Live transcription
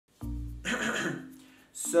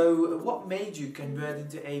So, what made you convert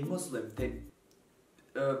into a Muslim?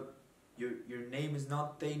 Your name is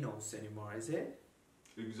not Thanos anymore, is it?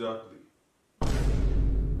 Exactly.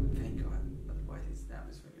 Thank God. Otherwise, he'd snap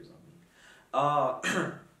his fingers on me.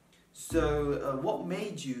 So, what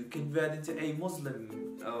made you convert into a Muslim?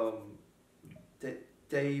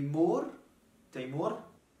 Taimur?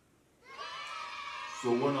 So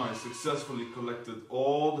when I successfully collected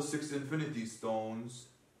all the 6 infinity stones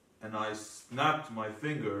and I snapped my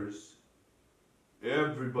fingers,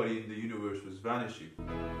 everybody in the universe was vanishing.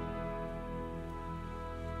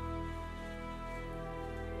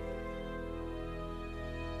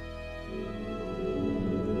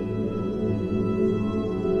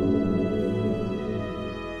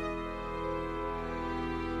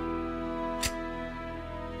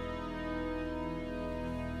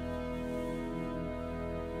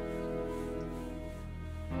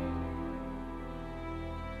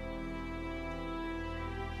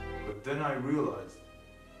 But then I realized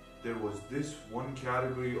there was this one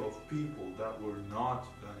category of people that were not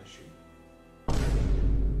vanishing.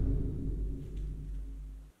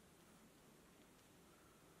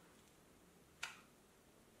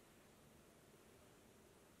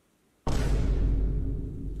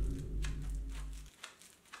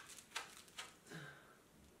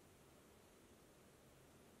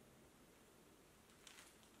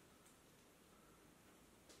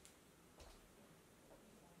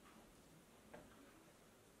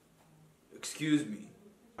 Excuse me,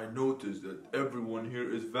 I noticed that everyone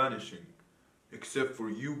here is vanishing, except for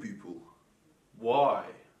you people. Why?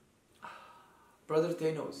 Brother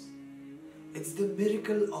Thanos, it's the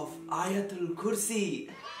miracle of Ayatul Kursi.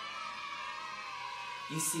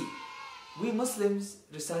 You see, we Muslims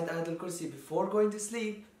recite Ayatul Kursi before going to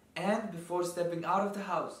sleep and before stepping out of the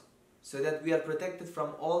house, so that we are protected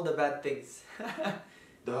from all the bad things.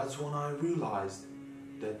 That's when I realized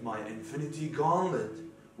that my infinity gauntlet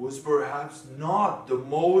was perhaps not the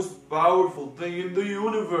most powerful thing in the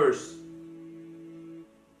universe.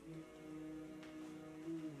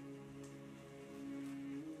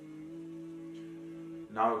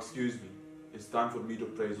 Now excuse me, it's time for me to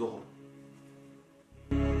pray Zuhr.